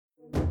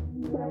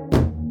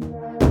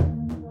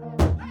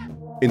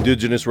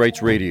Indigenous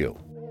Rights Radio,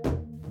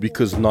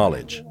 because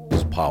knowledge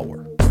is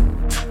power.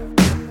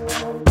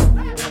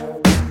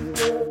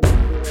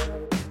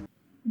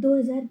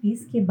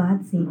 2020 के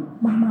बाद से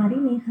महामारी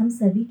ने हम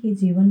सभी के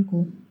जीवन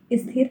को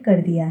स्थिर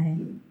कर दिया है।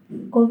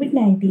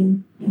 कोविड-19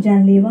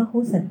 जानलेवा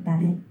हो सकता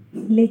है,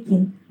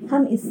 लेकिन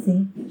हम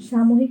इससे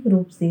सामूहिक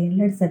रूप से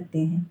लड़ सकते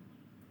हैं।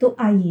 तो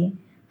आइए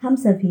हम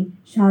सभी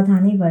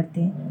सावधानी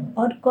बरतें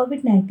और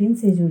कोविड-19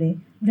 से जुड़े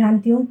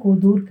भ्रांतियों को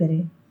दूर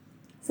करें।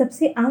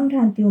 सबसे आम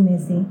भ्रांतियों में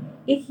से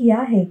एक यह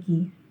है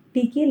कि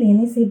टीके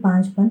लेने से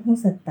बांझपन हो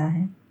सकता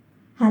है।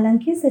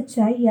 हालांकि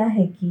सच्चाई यह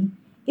है कि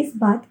इस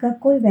बात का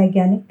कोई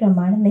वैज्ञानिक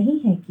प्रमाण नहीं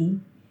है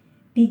कि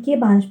टीके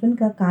बांझपन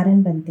का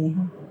कारण बनते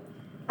हैं।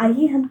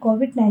 आइए हम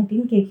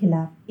कोविड-19 के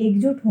खिलाफ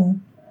एकजुट हों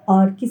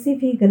और किसी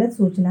भी गलत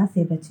सूचना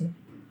से बचें।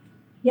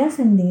 यह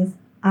संदेश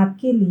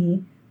आपके लिए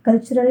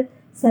कल्चरल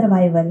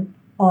सर्वाइवल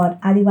और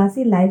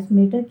आदिवासी लाइव्स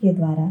मैटर के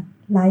द्वारा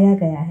लाया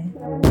गया है।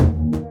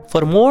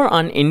 For more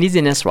on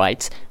indigenous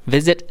rights,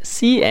 visit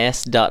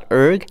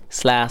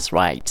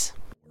cs.org/rights.